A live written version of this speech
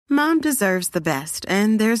Mom deserves the best,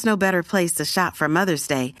 and there's no better place to shop for Mother's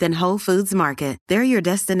Day than Whole Foods Market. They're your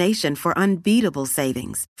destination for unbeatable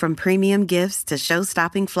savings, from premium gifts to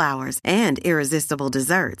show-stopping flowers and irresistible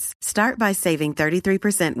desserts. Start by saving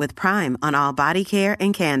 33% with Prime on all body care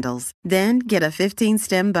and candles. Then get a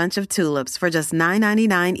 15-stem bunch of tulips for just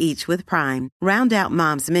 $9.99 each with Prime. Round out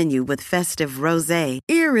Mom's menu with festive rosé,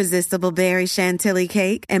 irresistible berry chantilly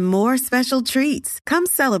cake, and more special treats. Come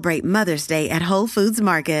celebrate Mother's Day at Whole Foods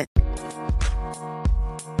Market.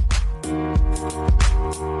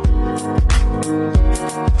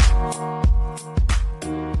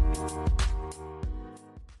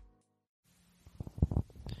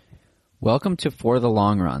 Welcome to For the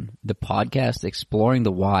Long Run, the podcast exploring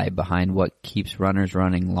the why behind what keeps runners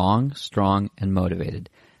running long, strong, and motivated.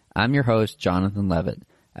 I'm your host, Jonathan Levitt.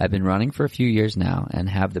 I've been running for a few years now and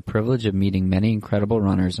have the privilege of meeting many incredible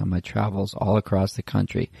runners on my travels all across the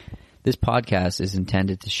country. This podcast is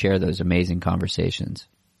intended to share those amazing conversations.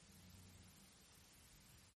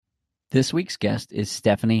 This week's guest is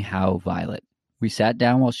Stephanie Howe Violet. We sat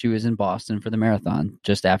down while she was in Boston for the marathon,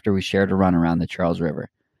 just after we shared a run around the Charles River.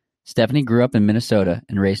 Stephanie grew up in Minnesota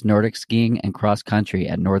and raced Nordic skiing and cross country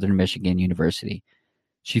at Northern Michigan University.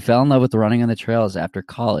 She fell in love with running on the trails after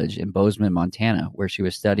college in Bozeman, Montana, where she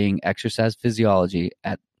was studying exercise physiology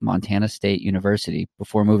at Montana State University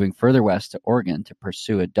before moving further west to Oregon to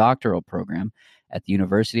pursue a doctoral program at the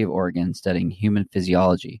University of Oregon studying human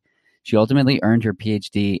physiology. She ultimately earned her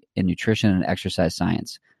PhD in nutrition and exercise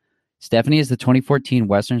science. Stephanie is the 2014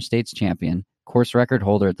 Western States champion, course record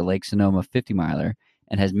holder at the Lake Sonoma 50-miler,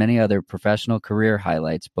 and has many other professional career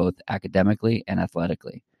highlights both academically and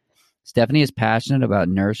athletically. Stephanie is passionate about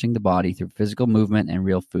nourishing the body through physical movement and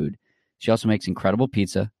real food. She also makes incredible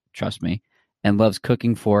pizza, trust me, and loves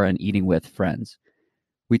cooking for and eating with friends.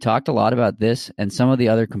 We talked a lot about this and some of the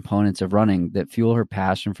other components of running that fuel her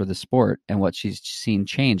passion for the sport and what she's seen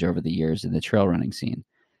change over the years in the trail running scene.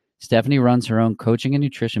 Stephanie runs her own coaching and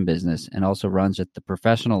nutrition business and also runs at the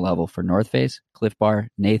professional level for North Face, Cliff Bar,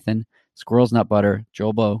 Nathan, Squirrels Nut Butter,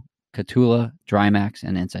 Jolbo, Catula, Drymax,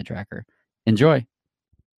 and Inside Tracker. Enjoy.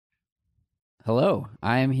 Hello,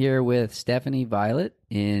 I am here with Stephanie Violet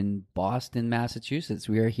in Boston, Massachusetts.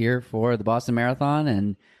 We are here for the Boston Marathon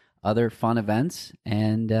and other fun events,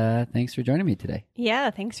 and thanks for joining me today.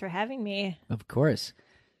 Yeah, thanks for having me. Of course.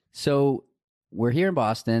 So we're here in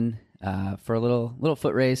Boston for a little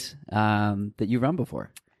foot race that you run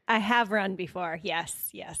before. I have run before.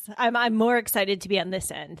 Yes. I'm more excited to be on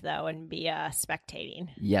this end though and be spectating.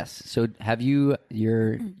 Yes. So have you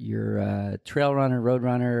you're trail runner, road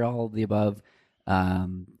runner, all of the above?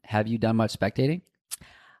 Have you done much spectating?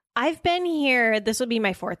 I've been here. This will be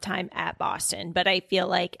my fourth time at Boston, but I feel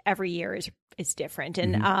like every year is different.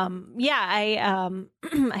 And I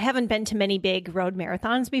haven't been to many big road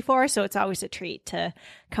marathons before, so it's always a treat to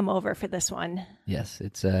come over for this one. Yes,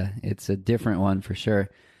 it's a different one for sure.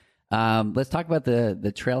 Let's talk about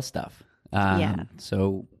the trail stuff.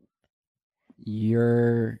 So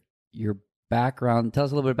your background, tell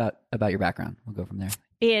us a little bit about your background. We'll go from there.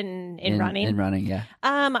 In running? In running, yeah.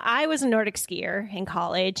 I was a Nordic skier in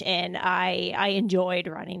college, and I enjoyed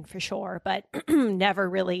running for sure, but never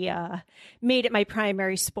really made it my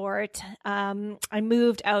primary sport. I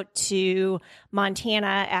moved out to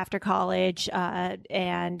Montana after college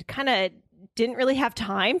and kind of didn't really have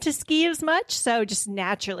time to ski as much, so just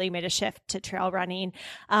naturally made a shift to trail running.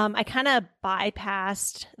 I kind of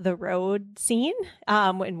bypassed the road scene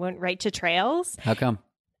and went right to trails. How come?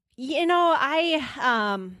 You know, I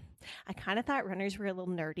kind of thought runners were a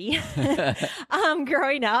little nerdy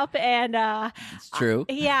growing up, and it's true.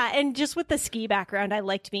 And just with the ski background, I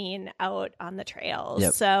liked being out on the trails.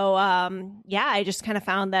 Yep. So I just kind of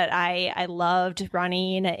found that I loved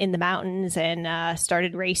running in the mountains and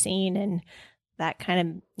started racing, and that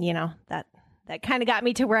kind of that kind of got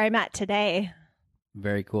me to where I'm at today.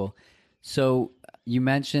 Very cool. So you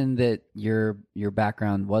mentioned that your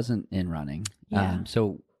background wasn't in running. Yeah.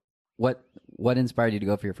 So what inspired you to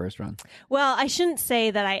go for your first run? Well, I shouldn't say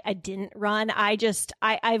that I didn't run.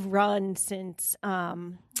 I've run since I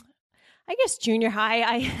guess junior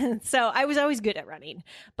high. So I was always good at running,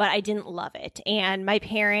 but I didn't love it. And my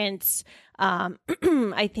parents,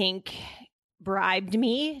 I think, bribed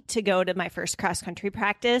me to go to my first cross country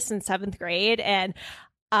practice in 7th grade, and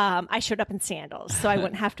I showed up in sandals so I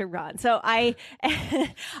wouldn't have to run. So I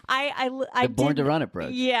Born to Run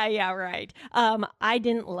approach. Yeah, right. I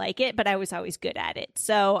didn't like it, but I was always good at it.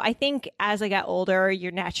 So I think as I got older,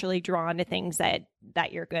 you're naturally drawn to things that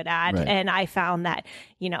you're good at. Right. And I found that,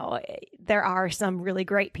 there are some really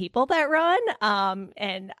great people that run.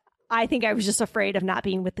 And I think I was just afraid of not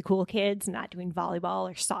being with the cool kids, not doing volleyball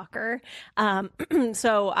or soccer.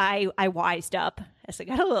 So I wised up as I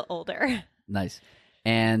got a little older. Nice.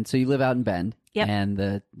 And so you live out in Bend. Yep. And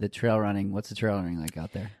the trail running, what's the trail running like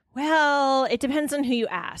out there? Well, it depends on who you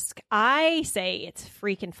ask. I say it's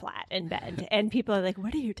freaking flat in Bend, and people are like,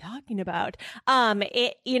 "What are you talking about?"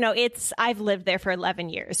 I've lived there for 11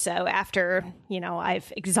 years, so after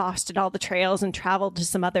I've exhausted all the trails and traveled to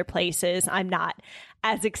some other places, I'm not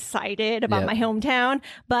as excited about my hometown.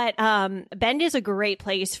 But Bend is a great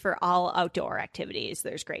place for all outdoor activities.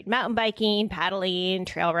 There's great mountain biking, paddling,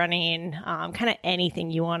 trail running, kind of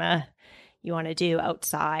anything you want to do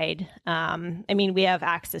outside. We have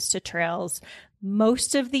access to trails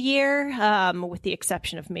most of the year, with the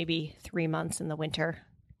exception of maybe 3 months in the winter.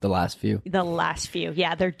 The last few.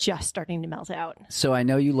 Yeah, they're just starting to melt out. So I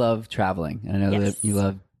know you love traveling. I know Yes. that you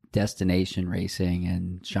love destination racing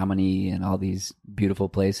and Chamonix and all these beautiful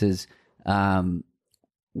places.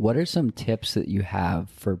 What are some tips that you have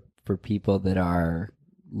for people that are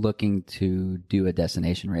looking to do a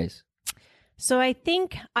destination race? So I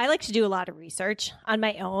think I like to do a lot of research on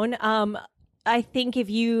my own. I think if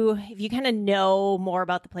you kind of know more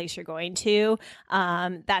about the place you're going to,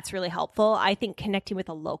 that's really helpful. I think connecting with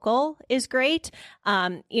a local is great.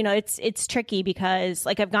 It's tricky because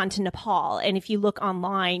like I've gone to Nepal, and if you look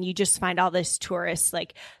online, you just find all this tourist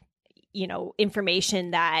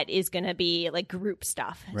information that is going to be like group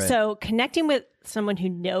stuff. Right. So connecting with someone who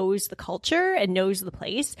knows the culture and knows the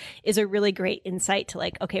place is a really great insight to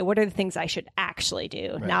like, okay, what are the things I should actually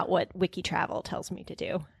do, not what Wiki Travel tells me to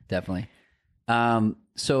do. Definitely.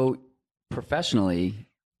 So professionally,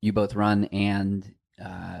 you both run and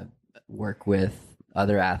work with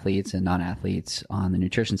other athletes and non-athletes on the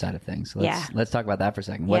nutrition side of things. So let's talk about that for a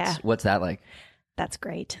second. What's that like? That's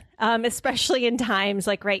great. Especially in times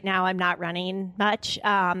like right now, I'm not running much.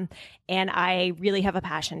 And I really have a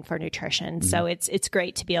passion for nutrition. Mm-hmm. So it's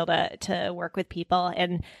great to be able to work with people.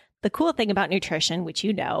 And the cool thing about nutrition, which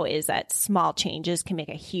is that small changes can make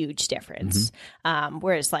a huge difference. Mm-hmm.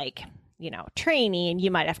 Whereas like, training,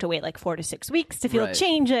 you might have to wait like 4 to 6 weeks to feel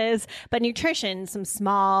changes, but nutrition, some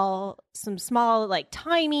small like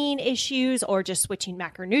timing issues or just switching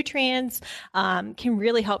macronutrients, can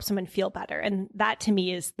really help someone feel better. And that to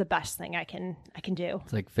me is the best thing I can do.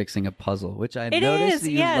 It's like fixing a puzzle, which I noticed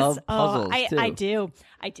that you love puzzles too.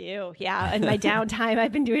 I do. Yeah. In my downtime,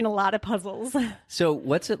 I've been doing a lot of puzzles. So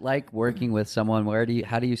what's it like working with someone?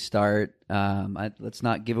 How do you start? Let's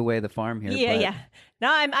not give away the farm here. Yeah.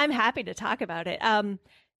 No, I'm happy to talk about it.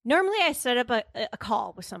 Normally I set up a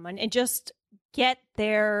call with someone and just get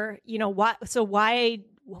their, what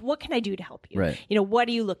can I do to help you? Right. What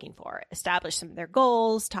are you looking for? Establish some of their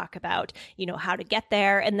goals, talk about, how to get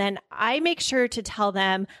there. And then I make sure to tell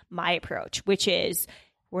them my approach, which is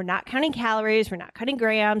we're not counting calories. We're not cutting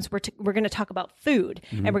grams. We're going to talk about food,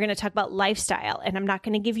 mm-hmm. and we're going to talk about lifestyle. And I'm not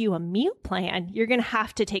going to give you a meal plan. You're going to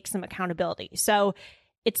have to take some accountability. So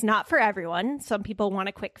it's not for everyone. Some people want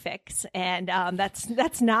a quick fix, and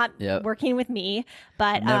that's not working with me.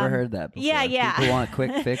 But never heard that before. Yeah. People want a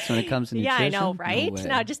quick fix when it comes to nutrition. Yeah, I know, right?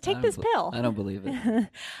 No, just take this pill. I don't believe it.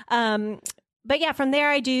 But yeah, from there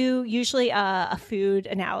I do usually a food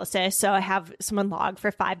analysis. So I have someone log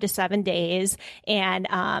for 5 to 7 days and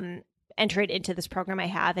enter it into this program I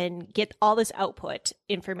have and get all this output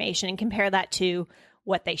information and compare that to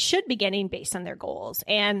what they should be getting based on their goals.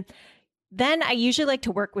 And then I usually like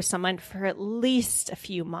to work with someone for at least a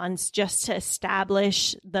few months just to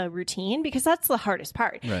establish the routine, because that's the hardest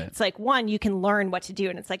part. Right. It's like, one, you can learn what to do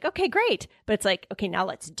and it's like, okay, great. But it's like, okay, now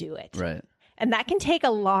let's do it. Right. And that can take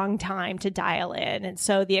a long time to dial in. And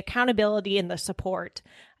so the accountability and the support,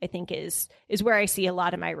 I think, is where I see a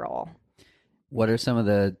lot of my role. What are some of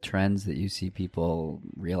the trends that you see people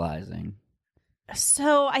realizing?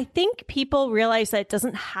 So I think people realize that it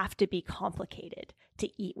doesn't have to be complicated to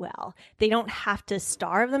eat well. They don't have to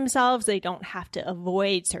starve themselves. They don't have to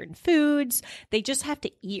avoid certain foods. They just have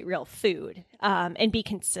to eat real food and be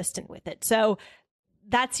consistent with it. So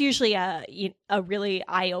that's usually a really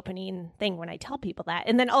eye-opening thing when I tell people that.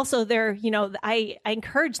 And then also I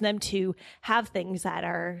encourage them to have things that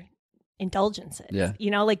are indulgences. Yeah.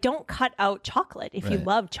 Like don't cut out chocolate if you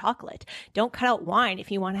love chocolate. Don't cut out wine if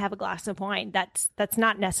you want to have a glass of wine. That's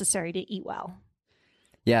not necessary to eat well.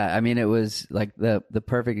 Yeah, I mean, it was like the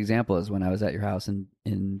perfect example is when I was at your house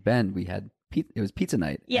in Bend. We had it was pizza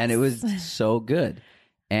night, and it was so good.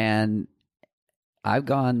 And I've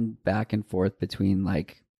gone back and forth between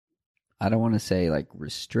like, I don't want to say like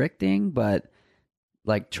restricting, but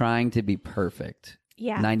like trying to be perfect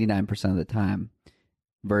 99% of the time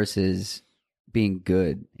versus being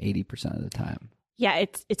good 80% of the time. Yeah,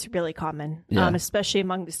 it's really common, Yeah. especially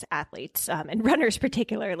amongst athletes and runners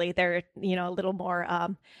particularly. They're, a little more,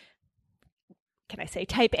 can I say,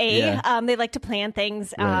 type A. Yeah. They like to plan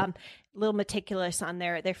things, Right. a little meticulous on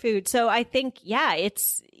their food. So I think, yeah,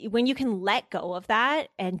 it's when you can let go of that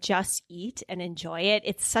and just eat and enjoy it,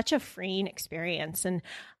 it's such a freeing experience. And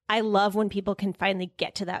I love when people can finally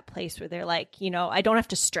get to that place where they're like, I don't have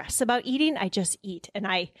to stress about eating. I just eat and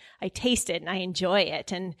I taste it and I enjoy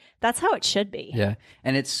it. And that's how it should be. Yeah.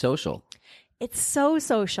 And it's social. It's so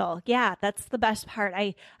social. Yeah, that's the best part.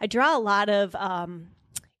 I draw a lot of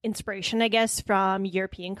inspiration, I guess, from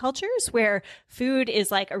European cultures where food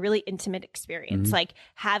is like a really intimate experience. Mm-hmm. Like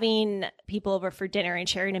having people over for dinner and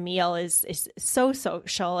sharing a meal is so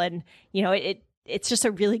social. And, it's just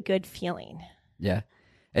a really good feeling. Yeah.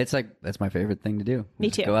 It's like, that's my favorite thing to do. Me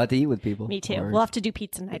Just too. Go out to eat with people. Me too. Or- We'll have to do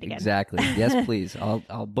pizza night again. Exactly. Yes, please.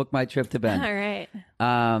 I'll book my trip to Bend. All right.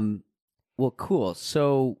 Well, cool.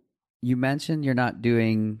 So you mentioned you're not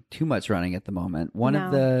doing too much running at the moment. One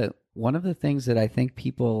of the things that I think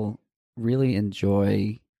people really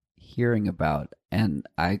enjoy hearing about, and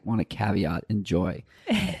I want to caveat enjoy,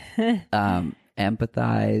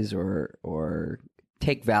 empathize or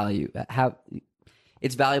take value.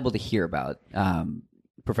 It's valuable to hear about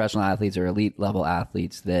professional athletes or elite level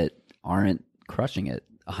athletes that aren't crushing it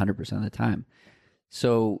 100% of the time.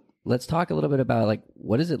 So let's talk a little bit about like,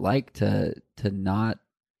 what is it like to not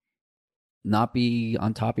be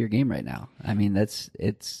on top of your game right now? I mean,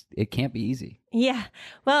 it can't be easy. Yeah.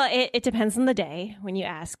 Well, it depends on the day when you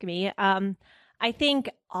ask me. I think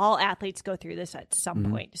all athletes go through this at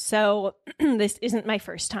some point. So this isn't my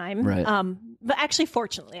first time. Right. But actually,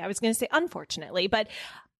 fortunately, I was going to say unfortunately, but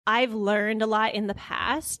I've learned a lot in the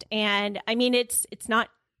past. And I mean, it's not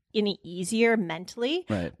any easier mentally,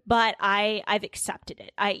 Right. but I've accepted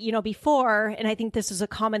it. Before, and I think this is a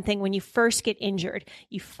common thing when you first get injured,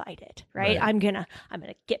 you fight it, right? Right. I'm gonna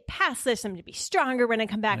get past this. I'm gonna be stronger when I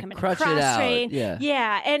come back. I'm gonna Crutch it cross out. train.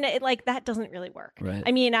 Yeah. And that doesn't really work. Right.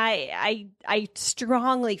 I mean, I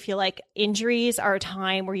strongly feel like injuries are a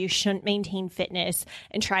time where you shouldn't maintain fitness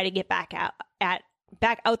and try to get back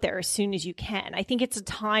out there as soon as you can. I think it's a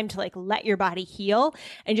time to like let your body heal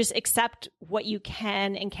and just accept what you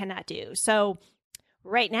can and cannot do. So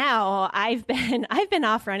right now I've been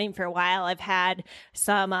off running for a while. I've had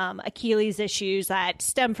some Achilles issues that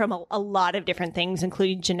stem from a lot of different things,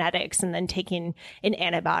 including genetics, and then taking an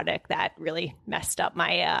antibiotic that really messed up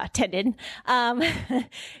my tendon.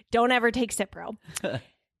 Don't ever take Cipro.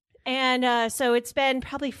 And so it's been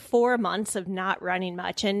probably 4 months of not running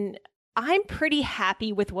much. And I'm pretty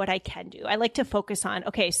happy with what I can do. I like to focus on,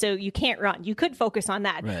 okay, so you can't run. You could focus on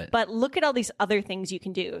that, Right. but look at all these other things you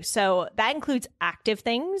can do. So that includes active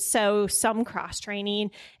things. So some cross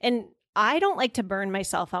training. And I don't like to burn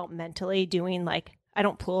myself out mentally doing I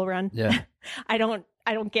don't pool run. Yeah. I don't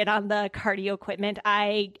get on the cardio equipment.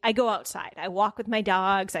 I go outside. I walk with my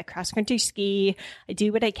dogs. I cross country ski. I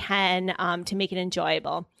do what I can to make it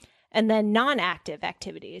enjoyable. And then non-active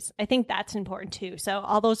activities. I think that's important too. So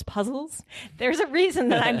all those puzzles, there's a reason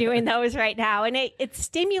that I'm doing those right now. And it's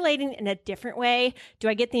stimulating in a different way. Do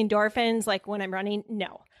I get the endorphins like when I'm running?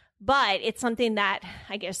 No. But it's something that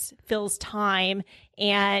I guess fills time,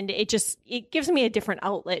 and it gives me a different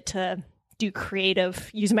outlet to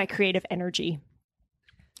use my creative energy.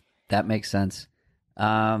 That makes sense.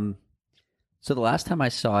 So the last time I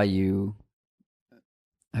saw you,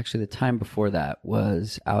 actually, the time before that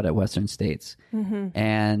was out at Western States. Mm-hmm.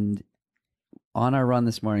 And on our run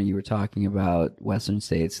this morning, you were talking about Western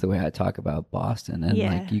States the way I talk about Boston. And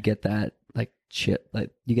Yeah. like you get that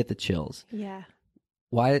you get the chills. Yeah.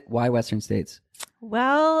 Why Western States?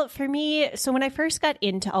 Well, for me, so when I first got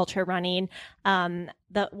into ultra running,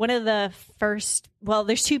 there's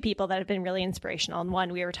two people that have been really inspirational. And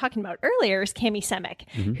one we were talking about earlier is Cami Semick,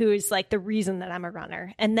 who is like the reason that I'm a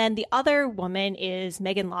runner. And then the other woman is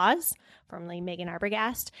Megan Laws, formerly Megan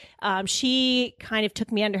Arbogast. She kind of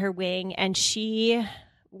took me under her wing, and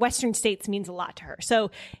Western States means a lot to her. So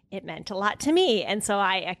it meant a lot to me. And so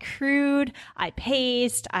I accrued, I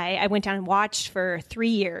paced, I went down and watched for 3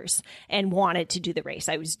 years and wanted to do the race.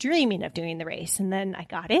 I was dreaming of doing the race. And then I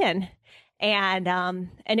got in, and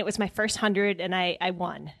it was my first 100, and I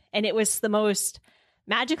won. And it was the most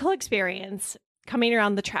magical experience coming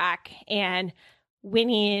around the track and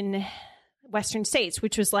winning Western States,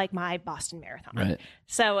 which was like my Boston Marathon. Right.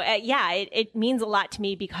 So it means a lot to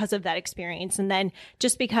me because of that experience. And then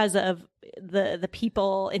just because of the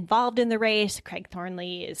people involved in the race, Craig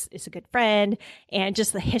Thornley is a good friend, and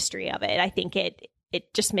just the history of it. I think it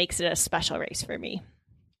just makes it a special race for me.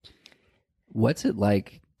 What's it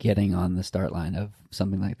like getting on the start line of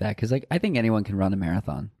something like that? Because like I think anyone can run a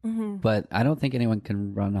marathon, but I don't think anyone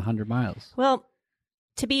can run 100 miles. Well,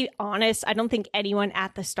 to be honest, I don't think anyone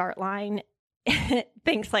at the start line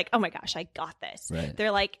thinks like, oh my gosh, I got this. Right.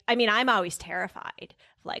 They're like, I mean, I'm always terrified,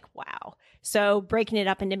 like, wow. So breaking it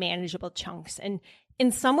up into manageable chunks. And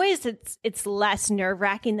in some ways it's less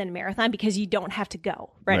nerve-wracking than a marathon because you don't have to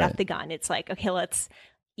go right off the gun. It's like, okay, let's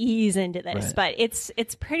ease into this. Right. But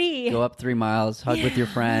it's pretty. Go up 3 miles, hug with your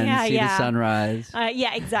friends, see the sunrise.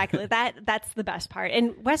 Yeah, exactly. That's the best part.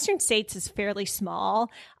 And Western States is fairly small.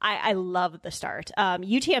 I love the start.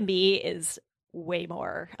 UTMB is way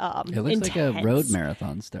more it looks intense. like a road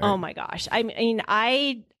marathon start. Oh my gosh. I mean,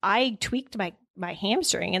 I tweaked my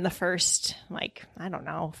hamstring in the first, like, I don't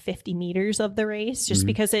know, 50 meters of the race, just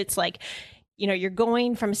because it's like, you know, you're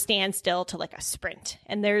going from a standstill to like a sprint,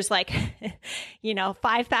 and there's like,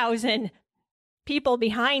 5,000 people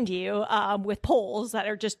behind you with poles that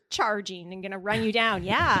are just charging and going to run you down.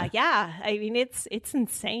 Yeah. I mean, it's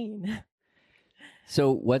insane.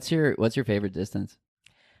 So what's your favorite distance?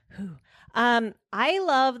 I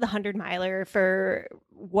love the 100-miler for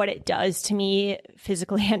what it does to me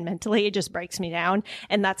physically and mentally. It just breaks me down,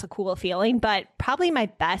 and that's a cool feeling. But probably my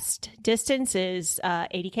best distance is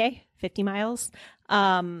 80K, 50 miles.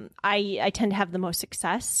 I tend to have the most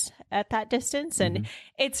success at that distance, and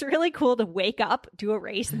it's really cool to wake up, do a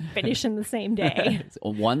race, and finish in the same day.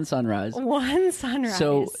 One sunrise. One sunrise.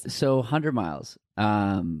 So 100 miles.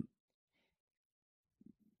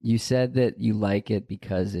 You said that you like it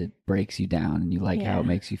because it breaks you down and you like how it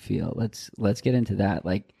makes you feel. Let's get into that.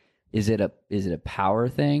 Like, is it a power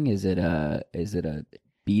thing? Is it a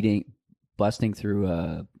busting through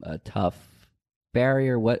a tough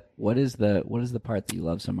barrier? What is the part that you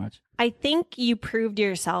love so much? I think you proved to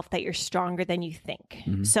yourself that you're stronger than you think.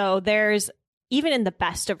 So there's, even in the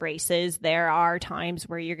best of races, there are times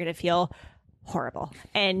where you're going to feel horrible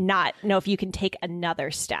and not know if you can take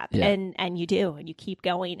another step. And you do, and you keep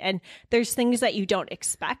going. And there's things that you don't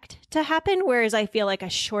expect to happen. Whereas I feel like a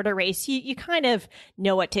shorter race, you kind of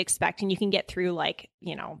know what to expect, and you can get through like,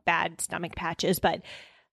 bad stomach patches. But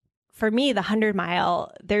for me, the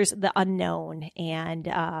 100-mile, there's the unknown,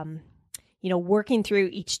 and, working through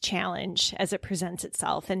each challenge as it presents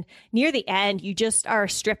itself. And near the end, you just are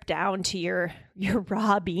stripped down to your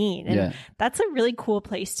raw being. And that's a really cool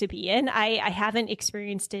place to be in. I haven't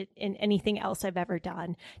experienced it in anything else I've ever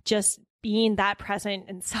done. Just being that present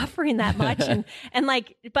and suffering that much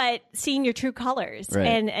but seeing your true colors. Right.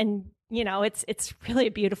 And it's really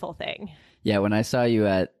a beautiful thing. Yeah. When I saw you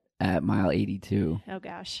at mile 82. Oh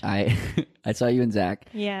gosh. I saw you and Zach.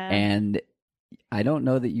 Yeah. And I don't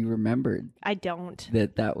know that you remembered. I don't.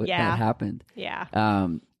 That happened. Yeah.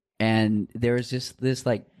 And there was just this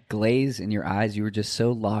like glaze in your eyes. You were just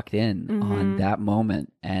so locked in on that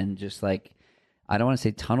moment, and just like, I don't want to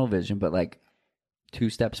say tunnel vision, but like 2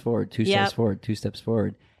 steps forward, 2 steps forward, 2 steps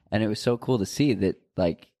forward. And it was so cool to see that,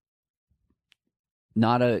 like,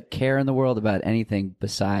 not a care in the world about anything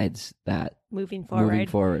besides that. Moving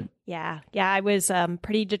forward. Yeah. I was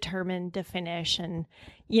pretty determined to finish. And,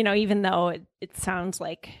 even though it sounds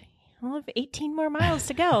like, I have 18 more miles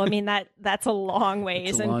to go. I mean, that's a long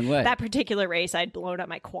ways. It's a long way. That particular race, I'd blown up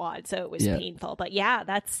my quad, so it was painful. But yeah,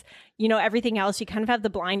 that's, everything else, you kind of have the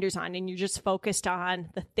blinders on, and you're just focused on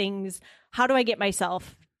the things. How do I get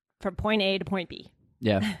myself from point A to point B?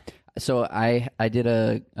 Yeah. So I did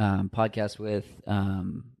a podcast with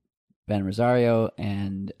Ben Rosario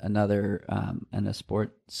and another and a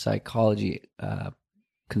sport psychology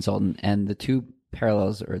consultant, and the two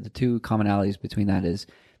parallels, or the two commonalities between that, is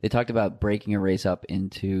they talked about breaking a race up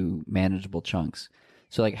into manageable chunks.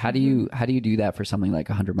 So like, how do you do that for something like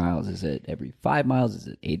 100 miles? Is it every 5 miles? Is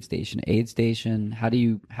it aid station? How do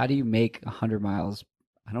you make 100 miles?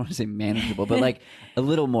 I don't want to say manageable, but like a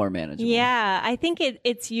little more manageable. Yeah, I think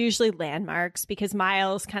it's usually landmarks, because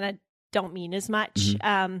miles kind of don't mean as much.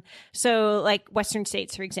 So like Western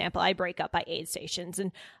States, for example, I break up by aid stations,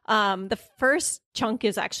 and the first chunk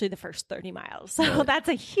is actually the first 30 miles. So that's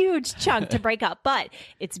a huge chunk to break up, but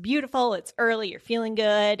it's beautiful. It's early. You're feeling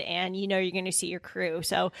good, and you're going to see your crew.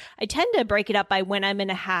 So I tend to break it up by when I'm going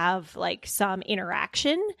to have like some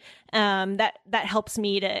interaction that helps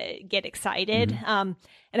me to get excited. And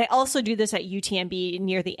I also do this at UTMB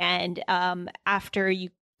near the end, after you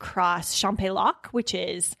cross Champex-Lac, which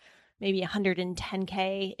is maybe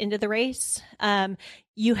 110K into the race.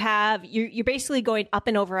 You're basically going up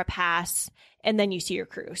and over a pass, and then you see your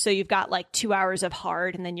crew. So you've got like 2 hours of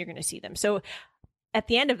hard, and then you're going to see them. So at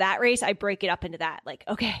the end of that race, I break it up into that. Like,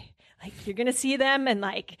 okay, like, you're going to see them and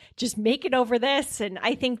like, just make it over this. And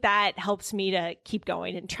I think that helps me to keep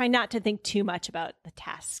going and try not to think too much about the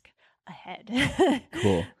task ahead.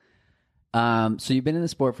 Cool. So you've been in the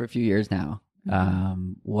sport for a few years now.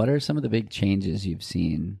 What are some of the big changes you've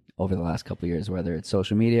seen over the last couple of years, whether it's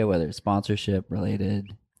social media, whether it's sponsorship related?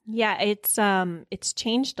 Yeah, it's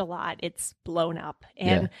changed a lot. It's blown up.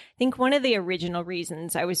 And I think one of the original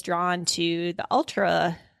reasons I was drawn to the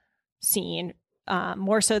ultra scene,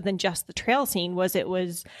 more so than just the trail scene, was it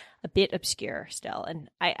was a bit obscure still. And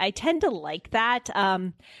I tend to like that.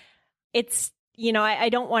 It's, I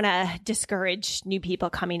don't want to discourage new people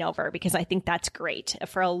coming over because I think that's great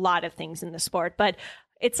for a lot of things in the sport. But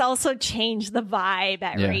it's also changed the vibe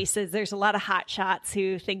at races. There's a lot of hot shots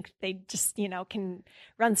who think they just, can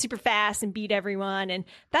run super fast and beat everyone. And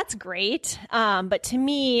that's great. But to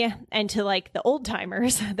me and to like the old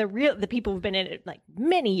timers, the people who've been in it like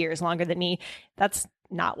many years longer than me, that's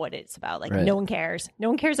not what it's about. Like no one cares. No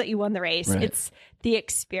one cares that you won the race. Right. It's the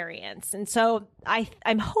experience. And so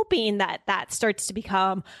I'm hoping that starts to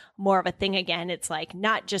become more of a thing again. It's like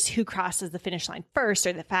not just who crosses the finish line first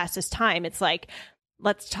or the fastest time. It's like,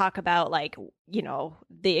 let's talk about like,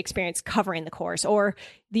 the experience covering the course or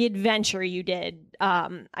the adventure you did.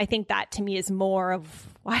 I think that to me is more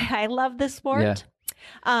of why I love this sport.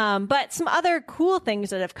 Yeah. But some other cool things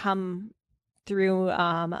that have come through,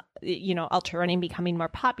 ultra running becoming more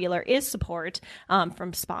popular is support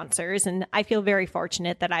from sponsors. And I feel very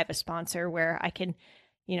fortunate that I have a sponsor where I can,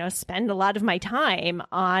 spend a lot of my time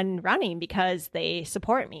on running because they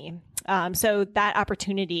support me. So that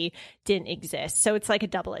opportunity didn't exist. So it's like a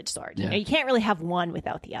double-edged sword. Yeah. You can't really have one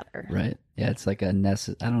without the other. Right. Yeah. It's like I don't want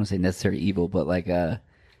to say necessary evil, but like it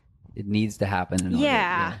needs to happen. In order.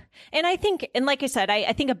 Yeah. And I think, and like I said,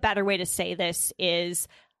 I think a better way to say this is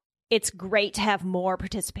it's great to have more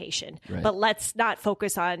participation, but let's not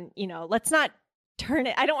focus on, let's not turn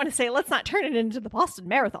it, I don't want to say let's not turn it into the Boston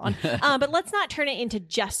Marathon, but let's not turn it into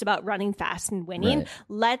just about running fast and winning. Right.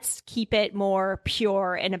 Let's keep it more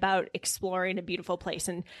pure and about exploring a beautiful place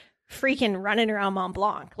and freaking running around Mont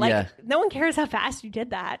Blanc. Like no one cares how fast you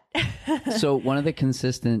did that. So one of the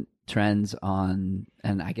consistent trends on,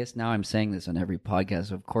 and I guess now I'm saying this on every podcast,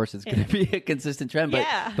 so of course it's going to be a consistent trend,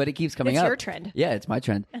 but it keeps coming up. It's your trend. Yeah, it's my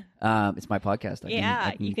trend. It's my podcast.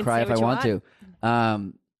 I can cry if I want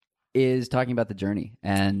to. Is talking about the journey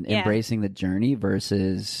and embracing the journey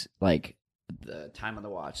versus like the time on the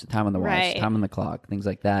watch, time on the clock, things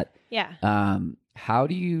like that. Yeah. How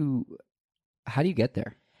do you get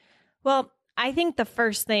there? Well, I think the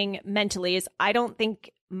first thing mentally is I don't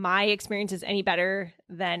think my experience is any better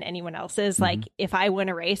than anyone else's. Mm-hmm. Like if I win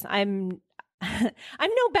a race, I'm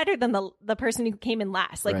no better than the person who came in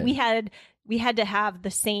last. Like we had to have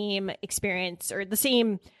the same experience or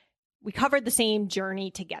we covered the same journey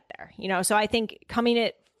to get there, So I think coming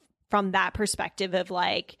it from that perspective of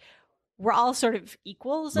like, we're all sort of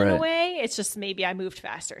equals in a way. It's just maybe I moved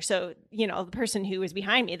faster. So, the person who was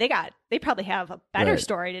behind me, they probably have a better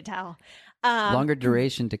story to tell. Longer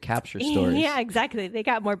duration to capture stories. Yeah, exactly. They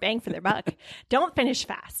got more bang for their buck. Don't finish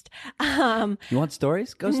fast. You want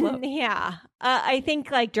stories? Go slow. Yeah. I think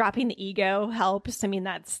like dropping the ego helps. I mean,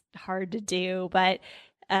 that's hard to do, but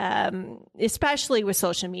especially with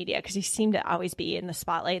social media, because you seem to always be in the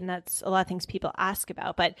spotlight, and that's a lot of things people ask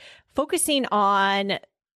about. But focusing on,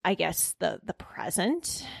 I guess, the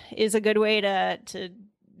present is a good way to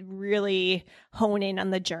really hone in on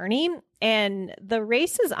the journey. And the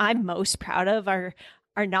races I'm most proud of are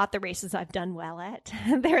not the races I've done well at.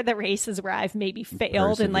 They're the races where I've maybe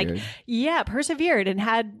failed and persevered and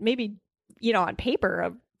had maybe, on paper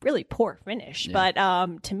a really poor finish. Yeah.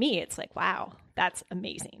 But to me, it's like, wow, that's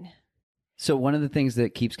amazing. So one of the things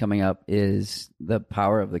that keeps coming up is the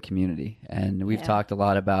power of the community. And we've talked a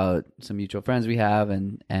lot about some mutual friends we have,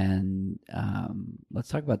 and let's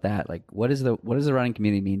talk about that. Like, what does the running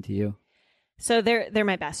community mean to you? So they're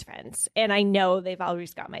my best friends, and I know they've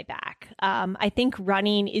always got my back. I think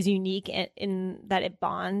running is unique in that it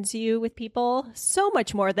bonds you with people so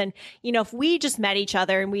much more than, if we just met each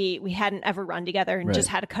other and we hadn't ever run together and just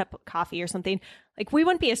had a cup of coffee or something, like we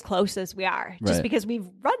wouldn't be as close as we are just because we've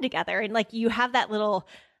run together. And like you have that little,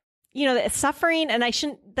 suffering, and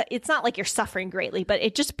it's not like you're suffering greatly, but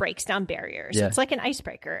it just breaks down barriers. Yeah. It's like an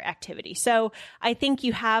icebreaker activity. So I think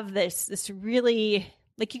you have this really,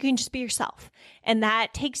 like, you can just be yourself, and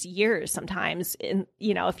that takes years sometimes. And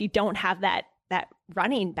if you don't have that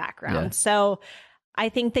running background, so I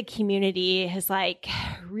think the community has like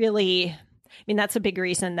really. I mean, that's a big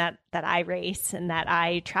reason that I race and that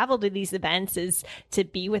I travel to these events is to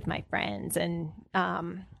be with my friends. And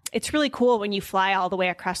it's really cool when you fly all the way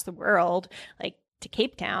across the world, like to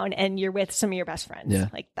Cape Town and you're with some of your best friends. Yeah.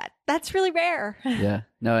 Like that's really rare. Yeah.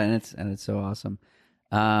 No, and it's so awesome.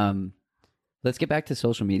 Let's get back to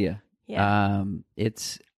social media. Yeah.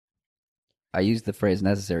 I used the phrase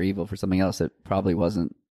necessary evil for something else that probably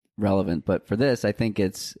wasn't relevant, but for this, I think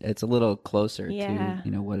it's a little closer to,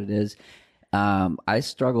 what it is. I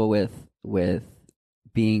struggle with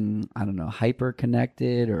being, I don't know, hyper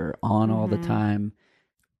connected or on all the time.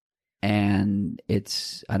 And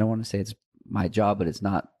I don't want to say it's my job, but it's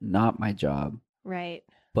not my job. Right.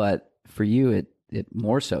 But for you, it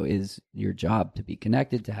more so is your job to be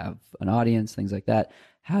connected, to have an audience, things like that.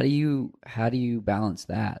 How do you balance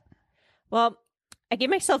that? Well, I give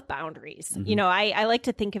myself boundaries. Mm-hmm. I like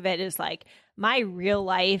to think of it as like my real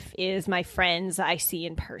life is my friends I see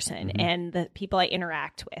in person Mm-hmm. and the people I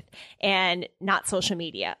interact with, and not social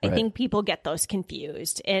media. Right. I think people get those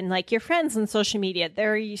confused. And like your friends on social media,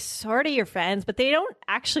 they're sort of your friends, but they don't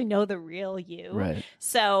actually know the real you. Right.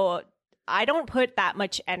 So I don't put that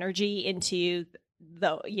much energy into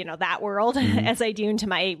that world Mm-hmm. as I do into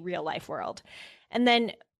my real life world. And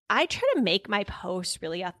then I try to make my posts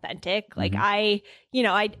really authentic. Like Mm-hmm.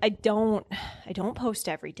 I don't post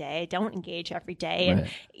every day. I don't engage every day. Right.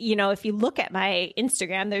 And, if you look at my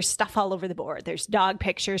Instagram, there's stuff all over the board. There's dog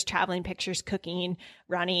pictures, traveling pictures, cooking,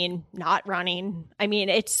 running, not running. I mean,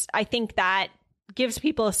 I think that gives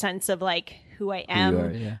people a sense of like who I am. Who you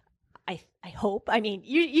are, yeah. I hope. I mean,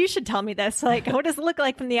 you should tell me this. Like, what does it look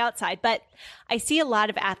like from the outside? But I see a lot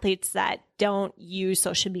of athletes that don't use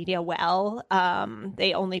social media well.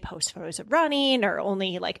 They only post photos of running or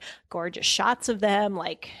only like gorgeous shots of them,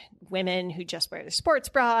 like women who just wear their sports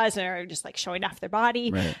bras and are just like showing off their body.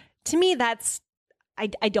 Right. To me,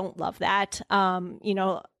 I don't love that.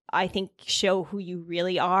 I think show who you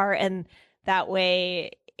really are, and that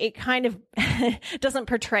way it kind of doesn't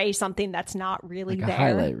portray something that's not really like there. a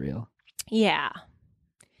highlight reel. Yeah.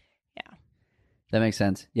 That makes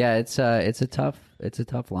sense. Yeah, it's a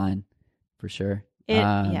tough line for sure.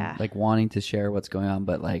 Yeah. Like wanting to share what's going on,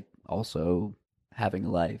 but like also having a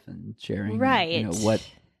life and sharing Right. What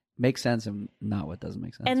makes sense and not what doesn't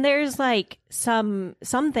make sense. And there's like some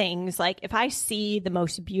things, like if I see the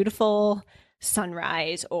most beautiful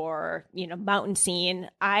sunrise or mountain scene,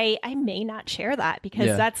 I may not share that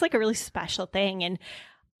because that's like a really special thing. And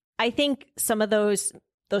I think some of those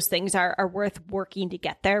things are worth working to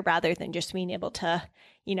get there rather than just being able to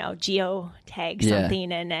geo tag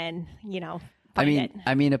something and then find it.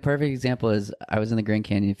 I mean, a perfect example is I was in the Grand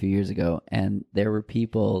Canyon a few years ago, and there were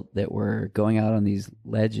people that were going out on these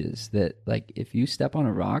ledges that, like, if you step on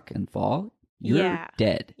a rock and fall, you're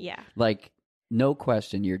dead. Yeah. Like, no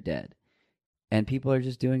question, you're dead. And people are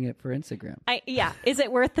just doing it for Instagram. Is it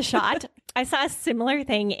worth the shot? I saw a similar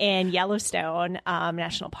thing in Yellowstone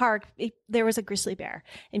National Park. There was a grizzly bear,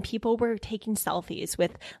 and people were taking selfies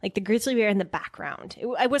with like the grizzly bear in the background.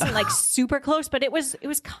 I wasn't like super close, but it was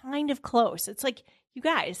kind of close. It's like, you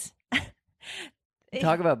guys,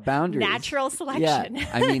 talk about boundaries, natural selection.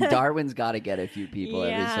 Yeah, I mean, Darwin's got to get a few people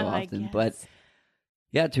every so often, but.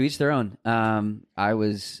 Yeah, to each their own. I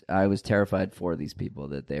was terrified for these people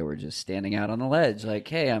that they were just standing out on the ledge, like,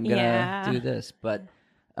 "Hey, I'm gonna do this." But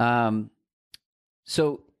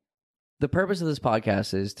so the purpose of this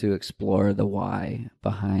podcast is to explore the why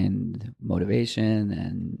behind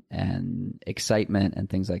motivation and excitement and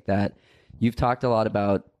things like that. You've talked a lot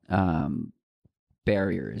about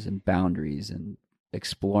barriers and boundaries and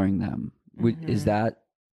exploring them. Mm-hmm. Is that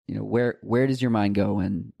where does your mind go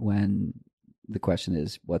when the question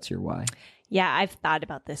is, what's your why? Yeah, I've thought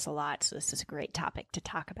about this a lot. So this is a great topic to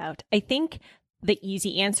talk about. I think the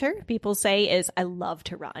easy answer people say is, I love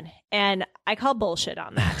to run. And I call bullshit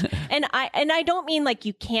on that. and I don't mean like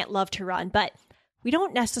you can't love to run, but we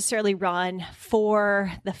don't necessarily run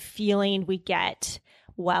for the feeling we get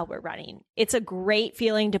while we're running. It's a great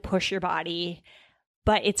feeling to push your body,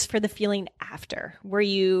 but it's for the feeling after, where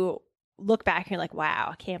you look back and you're like, wow,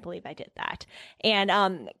 I can't believe I did that. And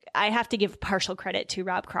I have to give partial credit to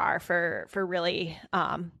Rob Krar for really,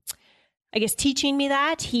 I guess, teaching me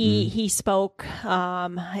that. He spoke,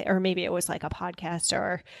 or maybe it was like a podcast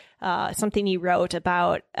or something he wrote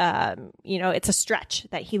about, it's a stretch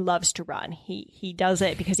that he loves to run. He does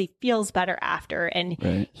it because he feels better after,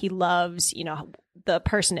 and he loves, the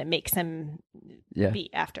person it makes him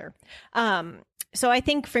be after. So I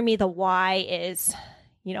think for me, the why is,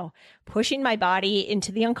 pushing my body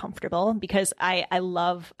into the uncomfortable, because I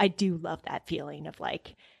do love that feeling of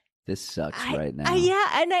like, this sucks right now.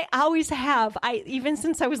 And I always have. Even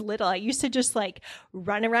since I was little, I used to just like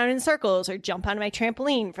run around in circles or jump on my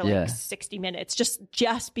trampoline for like 60 minutes,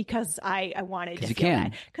 just because I wanted to feel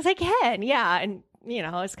that. Because I can, and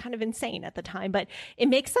it's kind of insane at the time, but it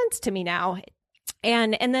makes sense to me now.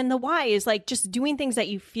 And then the why is like just doing things that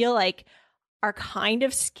you feel like are kind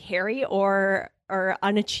of scary or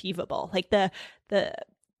unachievable. Like the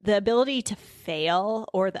ability to fail,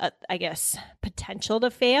 or the, I guess, potential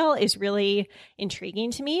to fail, is really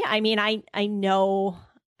intriguing to me. I mean, I know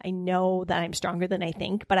that I'm stronger than I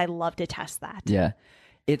think, but I love to test that. Yeah.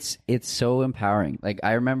 It's so empowering. Like,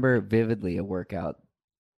 I remember vividly a workout.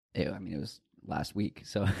 It was last week,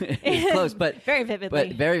 so it's close, but very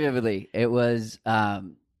vividly. It was 8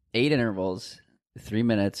 intervals, 3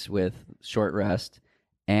 minutes with short rest.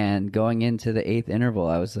 And going into the 8th interval,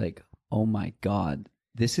 I was like, oh my God,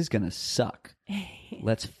 this is going to suck.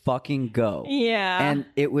 Let's fucking go. Yeah. And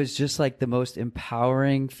it was just like the most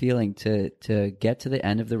empowering feeling to get to the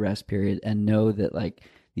end of the rest period and know that like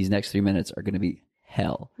these next 3 minutes are going to be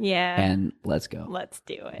hell. Yeah. And let's go. Let's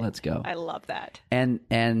do it. Let's go. I love that. And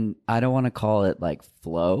I don't want to call it like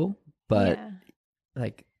flow, but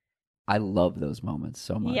like I love those moments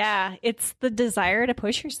so much. Yeah. It's the desire to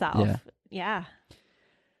push yourself. Yeah.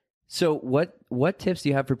 So what tips do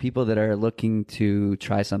you have for people that are looking to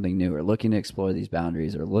try something new, or looking to explore these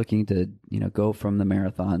boundaries, or looking to, go from the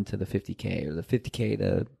marathon to the 50K, or the 50K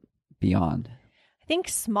to beyond? I think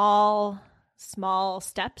small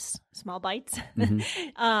steps, small bites.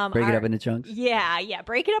 Mm-hmm. Break it up into chunks. Yeah.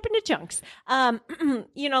 Break it up into chunks.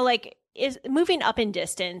 Like is moving up in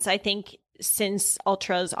distance. I think since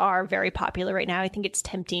ultras are very popular right now, I think it's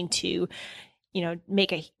tempting to,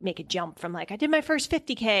 make a jump from like, I did my first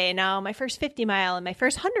 50K and now my first 50 mile and my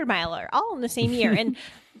first 100 mile are all in the same year. And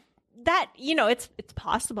that, it's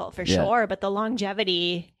possible for sure, but the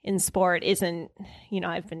longevity in sport isn't,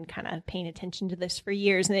 I've been kind of paying attention to this for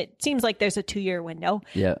years, and it seems like there's a 2-year window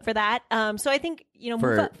for that. So I think,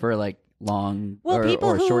 for like long people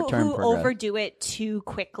or short term who overdo it too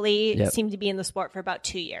quickly seem to be in the sport for about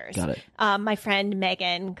 2 years. Got it. My friend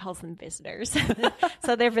Megan calls them visitors.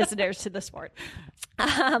 So they're visitors to the sport.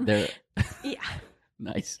 They're yeah.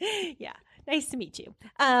 Nice. Yeah. Nice to meet you.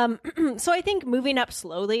 So I think moving up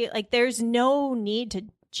slowly, like there's no need to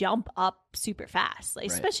jump up super fast, like,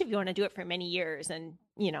 especially if you want to do it for many years and,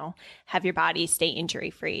 have your body stay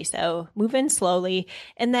injury free. So move in slowly.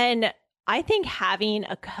 And then I think having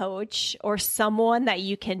a coach or someone that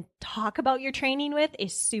you can talk about your training with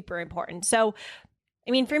is super important. So,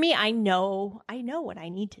 I mean, for me, I know what I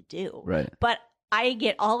need to do, right? But I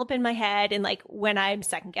get all up in my head, and like when I'm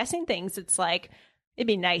second guessing things, it's like, it'd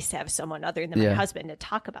be nice to have someone other than my husband to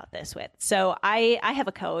talk about this with. So I have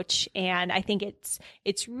a coach, and I think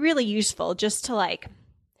it's really useful just to like,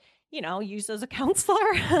 use as a counselor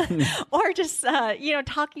or just,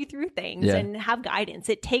 talk you through things and have guidance.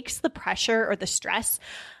 It takes the pressure or the stress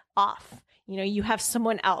off. You have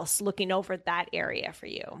someone else looking over that area for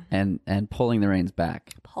you. And pulling the reins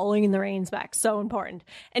back. Pulling the reins back. So important.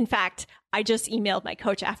 In fact, I just emailed my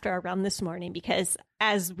coach after our run this morning because,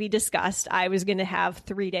 as we discussed, I was going to have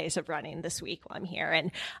 3 days of running this week while I'm here.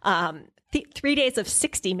 And 3 days of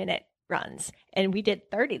 60-minute runs, and we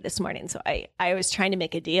did 30 this morning. So I was trying to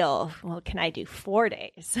make a deal. Well, can I do 4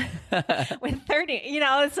 days with 30?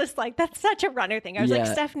 It's just like, that's such a runner thing. I was like,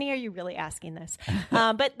 Stephanie, are you really asking this?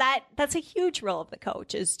 But that's a huge role of the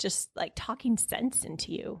coach, is just like talking sense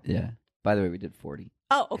into you. Yeah. By the way, we did 40.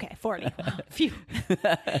 Oh, okay. 40. Wow. Phew.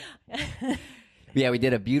 Yeah, we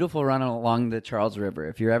did a beautiful run along the Charles River.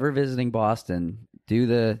 If you're ever visiting Boston, do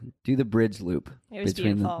the bridge loop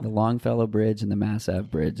between the Longfellow Bridge and the Mass Ave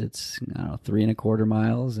Bridge. It's 3.25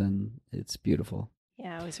 miles, and it's beautiful.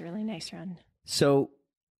 Yeah, it was a really nice run. So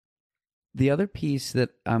the other piece that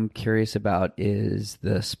I'm curious about is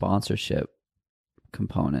the sponsorship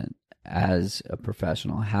component as a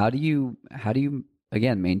professional. How do you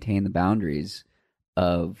again maintain the boundaries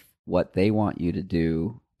of what they want you to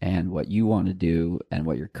do and what you want to do and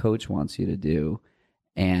what your coach wants you to do,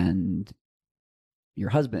 and your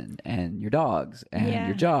husband and your dogs and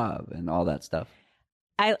your job and all that stuff?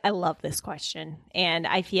 I love this question, and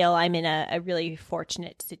I feel I'm in a really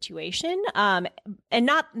fortunate situation. And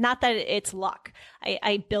not that it's luck.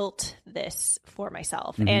 I built this for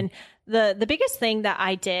myself. Mm-hmm. And the biggest thing that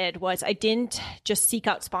I did was I didn't just seek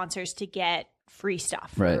out sponsors to get free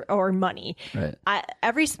stuff or money. Right.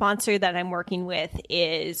 Every sponsor that I'm working with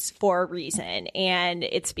is for a reason, and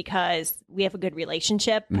it's because we have a good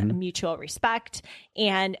relationship, mutual respect,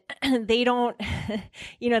 and they don't,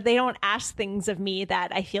 they don't ask things of me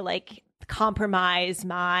that I feel like compromise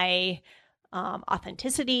my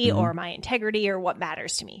authenticity or my integrity or what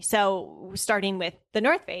matters to me. So starting with the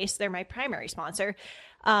North Face, they're my primary sponsor.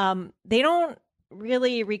 They don't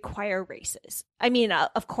really require races. I mean,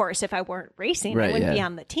 of course, if I weren't racing, I Right, wouldn't be yeah.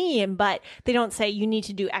 on the team, but they don't say you need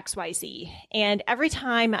to do X, Y, Z. And every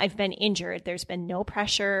time I've been injured, there's been no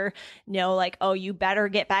pressure, no like, oh, you better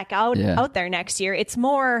get back out there next year. It's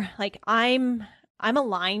more like I'm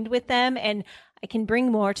aligned with them and I can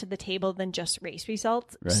bring more to the table than just race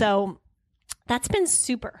results. Right. So that's been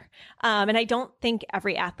super. And I don't think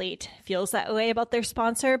every athlete feels that way about their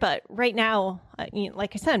sponsor. But right now,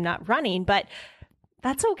 like I said, I'm not running, but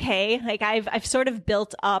that's okay. Like I've sort of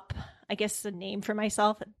built up, I guess, a name for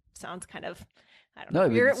myself. It sounds kind of, I don't know,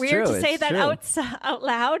 weird to say that out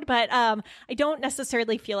loud. But I don't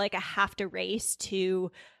necessarily feel like I have to race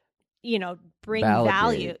to, bring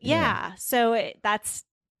value. Yeah. So that's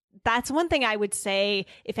one thing I would say.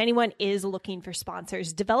 If anyone is looking for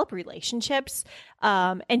sponsors, develop relationships,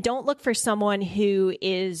 and don't look for someone who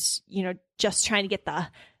is, just trying to get the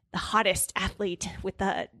hottest athlete with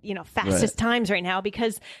the, fastest times right now,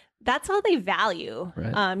 because that's all they value.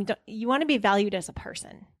 Right. You want to be valued as a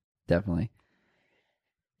person. Definitely.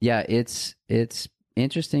 Yeah. It's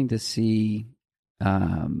interesting to see,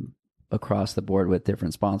 across the board with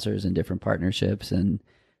different sponsors and different partnerships. And,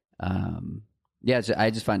 I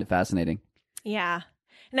just find it fascinating. Yeah.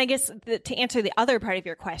 And I guess to answer the other part of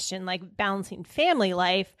your question, like balancing family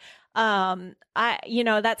life,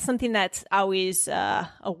 that's something that's always a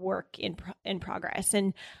work in progress.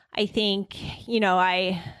 And I think,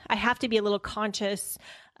 I have to be a little conscious.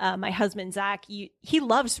 My husband, Zach, he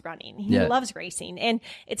loves running. He loves racing. And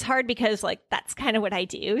it's hard because like, that's kind of what I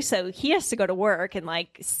do. So he has to go to work and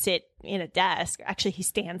like sit in a desk. Actually, he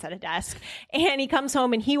stands at a desk and he comes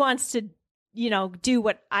home and he wants to do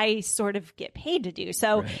what I sort of get paid to do.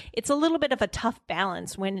 So it's a little bit of a tough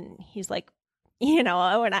balance when he's like, and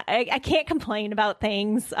I can't complain about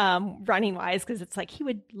things running wise, because it's like he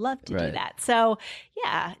would love to do that. So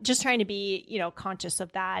yeah, just trying to be, conscious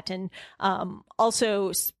of that, and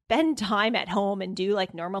also spend time at home and do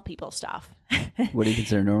like normal people stuff. What do you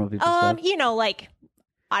consider normal people stuff? Like,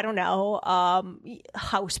 I don't know,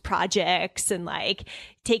 house projects, and like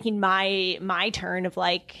taking my turn of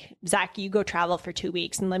like, Zach, you go travel for 2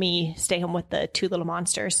 weeks and let me stay home with the two little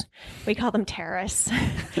monsters. We call them terrorists.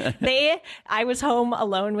 I was home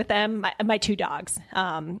alone with them, my two dogs.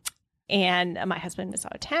 And my husband was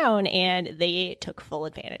out of town, and they took full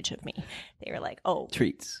advantage of me. They were like, "Oh,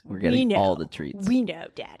 treats! We're getting all the treats. We know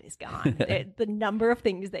Dad is gone. The number of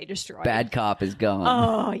things they destroyed. Bad cop is gone.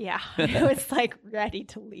 Oh yeah, it was like ready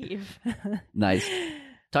to leave." Nice.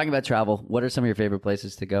 Talking about travel, what are some of your favorite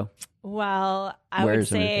places to go? Well, I would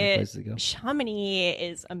say Chamonix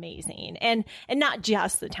is amazing, and not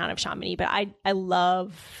just the town of Chamonix, but I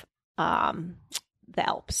love the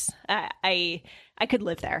Alps. I could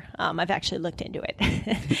live there. I've actually looked into it.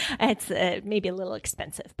 It's maybe a little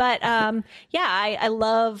expensive, but I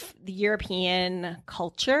love the European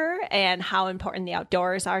culture and how important the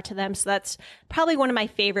outdoors are to them. So that's probably one of my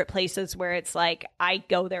favorite places, where it's like I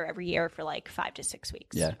go there every year for like 5 to 6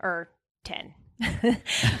 weeks, or 10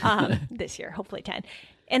 this year, hopefully 10.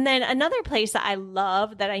 And then another place that I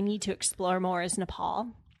love that I need to explore more is Nepal.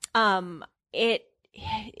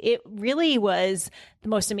 It really was the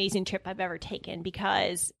most amazing trip I've ever taken,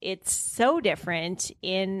 because it's so different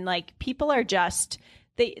in like, people are just,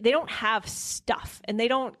 they don't have stuff, and they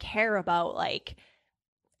don't care about like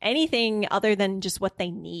anything other than just what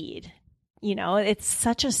they need. It's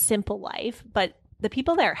such a simple life, but the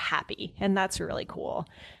people there are happy, and that's really cool.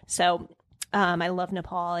 So I love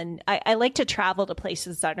Nepal, and I like to travel to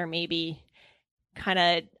places that are maybe kind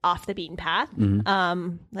of off the beaten path.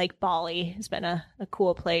 Like Bali has been a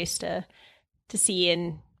cool place to see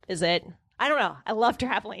and visit. I don't know. I love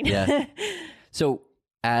traveling. Yeah. So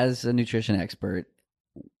as a nutrition expert,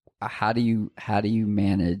 how do you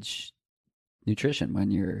manage nutrition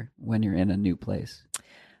when you're in a new place?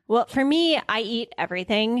 Well, for me, I eat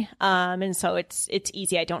everything. And so it's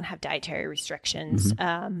easy. I don't have dietary restrictions,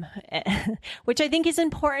 which I think is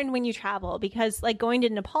important when you travel, because like going to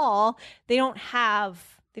Nepal, they don't have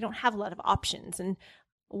a lot of options. And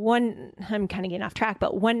I'm kind of getting off track,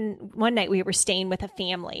 but one night we were staying with a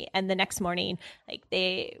family, and the next morning, like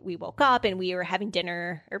we woke up and we were having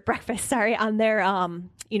breakfast, on their,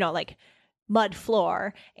 like mud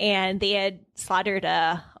floor, and they had slaughtered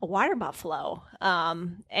a water buffalo.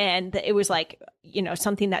 And it was like,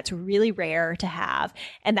 something that's really rare to have.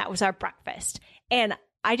 And that was our breakfast. And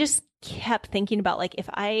I just kept thinking about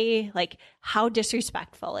how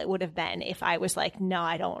disrespectful it would have been if I was like, no,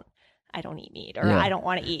 I don't eat meat, or I don't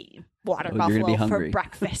want to eat water buffalo for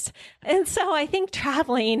breakfast. And so I think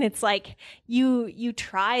traveling, it's like you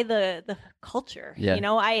try the culture.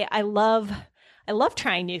 I love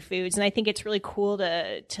trying new foods, and I think it's really cool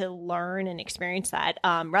to learn and experience that,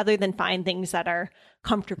 rather than find things that are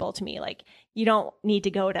comfortable to me. Like, you don't need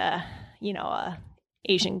to go to, a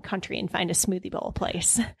Asian country and find a smoothie bowl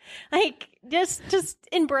place. Like, just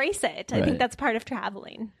embrace it. I think that's part of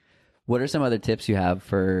traveling. What are some other tips you have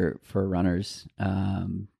for runners,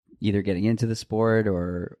 either getting into the sport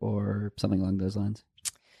or something along those lines?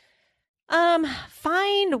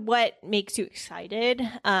 Find what makes you excited,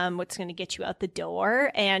 what's going to get you out the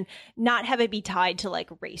door, and not have it be tied to like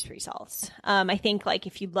race results. I think like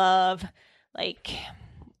if you love like,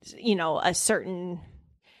 a certain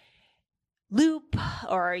loop,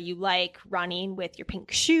 or you like running with your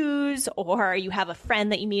pink shoes, or you have a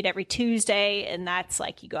friend that you meet every Tuesday and that's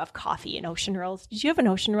like you go have coffee and ocean rolls. Did you have an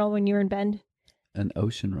ocean roll when you were in Bend? An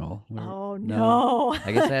ocean roll? Oh, no.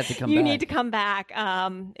 I guess I have to come back. You need to come back.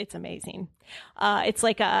 It's amazing. It's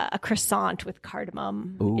like a croissant with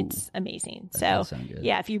cardamom. Ooh, it's amazing. That so, does sound good.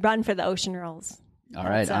 yeah, if you run for the ocean rolls. All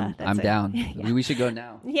right, I'm down. Yeah. We should go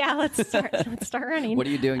now. Yeah, let's start running. What are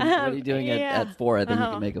you doing? What are you doing at 4? I think you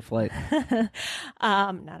can make a flight.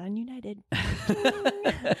 Not on United.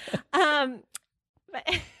 But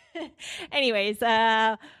anyways,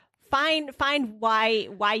 find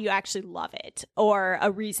why you actually love it, or a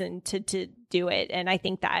reason to do it, and I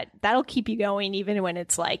think that'll keep you going even when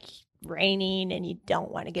it's like raining and you don't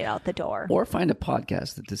want to get out the door. Or find a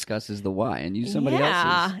podcast that discusses the why and use somebody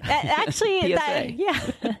else's. Actually,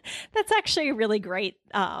 PSA. that's actually a really great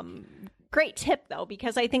tip though,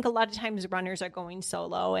 because I think a lot of times runners are going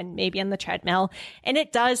solo and maybe on the treadmill, and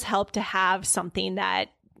it does help to have something that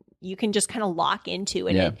you can just kind of lock into,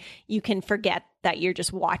 and you can forget that you're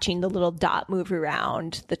just watching the little dot move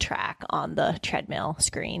around the track on the treadmill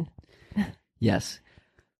screen. Yes.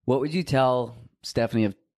 What would you tell Stephanie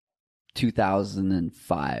of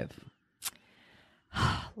 2005?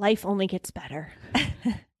 Life only gets better.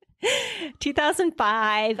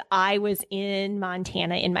 2005, I was in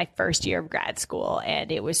Montana in my first year of grad school,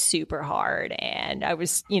 and it was super hard. And I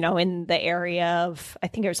was, in the area of, I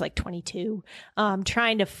think I was like 22,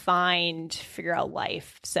 trying to figure out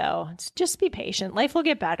life. So just be patient. Life will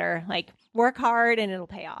get better. Like, work hard and it'll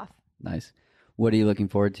pay off. Nice. What are you looking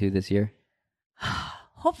forward to this year?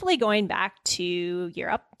 Hopefully going back to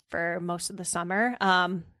Europe for most of the summer.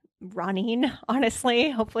 Running,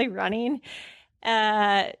 honestly, hopefully running.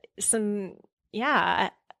 I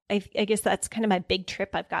guess that's kind of my big trip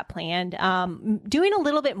I've got planned. Doing a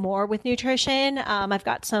little bit more with nutrition. I've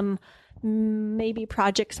got some maybe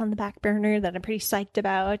projects on the back burner that I'm pretty psyched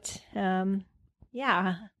about.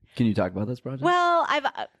 Yeah. Can you talk about those projects? Well,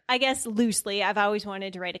 I guess loosely, I've always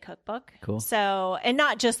wanted to write a cookbook. Cool. So, and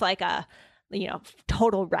not just like a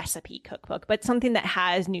total recipe cookbook, but something that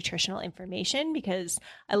has nutritional information, because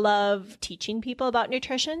I love teaching people about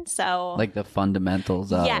nutrition. So like the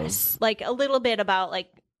fundamentals of... Yes. Like a little bit about like,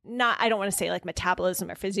 I don't want to say like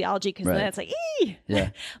metabolism or physiology, because then it's like, yeah.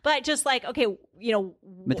 But just like, okay,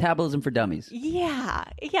 metabolism for dummies. Yeah.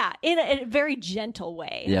 Yeah. In a very gentle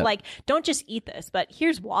way. Yep. Like, don't just eat this, but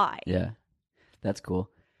here's why. Yeah. That's cool.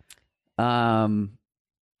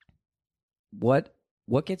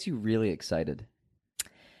 What gets you really excited?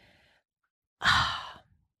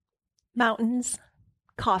 Mountains,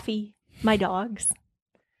 coffee, my dogs,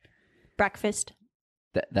 breakfast.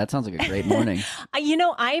 That sounds like a great morning.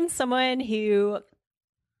 I'm someone who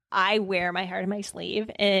I wear my heart on my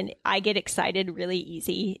sleeve, and I get excited really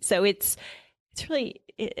easy. So it's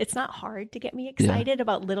not hard to get me excited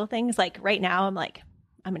about little things. Like right now, I'm like,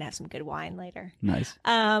 I'm going to have some good wine later. Nice.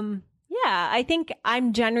 Yeah, I think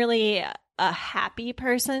I'm generally a happy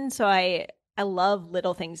person, so I love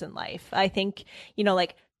little things in life. I think,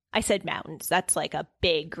 like I said, mountains, that's like a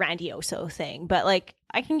big grandioso thing, but like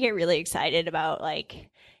I can get really excited about like,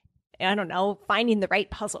 I don't know, finding the right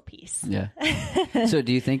puzzle piece. Yeah. So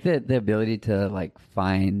do you think that the ability to like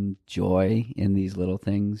find joy in these little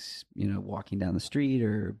things, walking down the street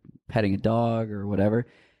or petting a dog or whatever,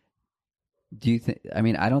 do you think,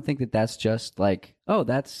 I don't think that that's just like, oh,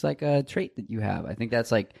 that's like a trait that you have. I think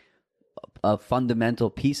that's like a fundamental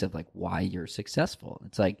piece of like why you're successful.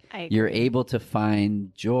 It's like you're able to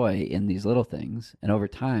find joy in these little things, and over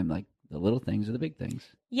time, like the little things are the big things.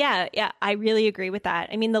 Yeah, I really agree with that.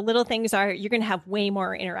 I mean, the little things you're going to have way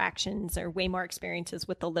more interactions or way more experiences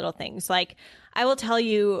with the little things. Like I will tell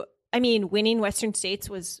you, winning Western States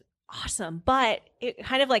was awesome, but it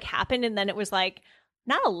kind of like happened, and then it was like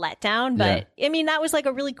not a letdown, but that was like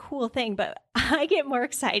a really cool thing. But I get more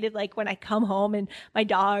excited like when I come home and my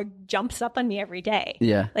dog jumps up on me every day.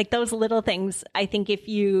 Yeah. Like those little things. I think if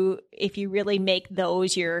you really make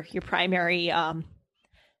those your primary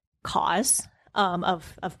cause,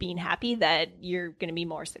 of being happy, that you're going to be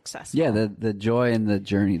more successful. Yeah, the joy in the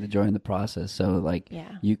journey, the joy in the process. So like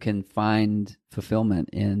you can find fulfillment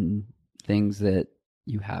in things that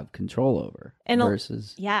you have control over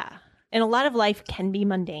versus and a lot of life can be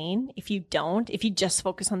mundane if you just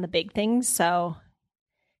focus on the big things. So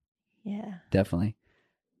yeah, definitely.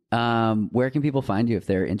 Where can people find you if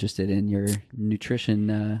they're interested in your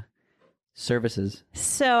nutrition services?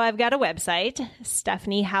 So I've got a website,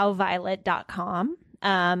 stephaniehowviolet.com.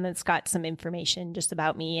 It's got some information just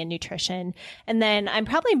about me and nutrition. And then I'm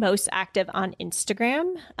probably most active on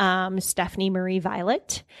Instagram, Stephanie Marie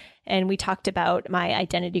Violet. And we talked about my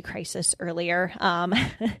identity crisis earlier.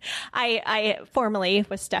 I formerly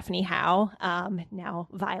was Stephanie Howe, now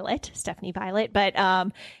Violet, Stephanie Violet. But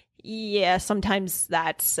yeah, sometimes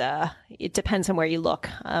that's, it depends on where you look.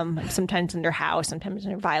 Sometimes under Howe, sometimes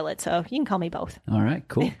under Violet. So you can call me both. All right,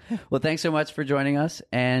 cool. Well, thanks so much for joining us.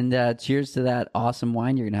 And cheers to that awesome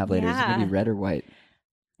wine you're going to have later. Is it going to be red or white?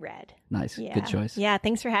 Red. Nice. Yeah. Good choice. Yeah,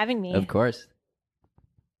 thanks for having me. Of course.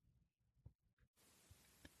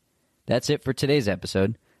 That's it for today's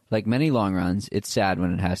episode. Like many long runs, it's sad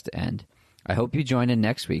when it has to end. I hope you join in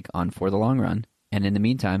next week on For the Long Run. And in the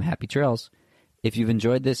meantime, happy trails. If you've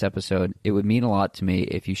enjoyed this episode, it would mean a lot to me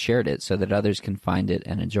if you shared it so that others can find it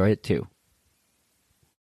and enjoy it too.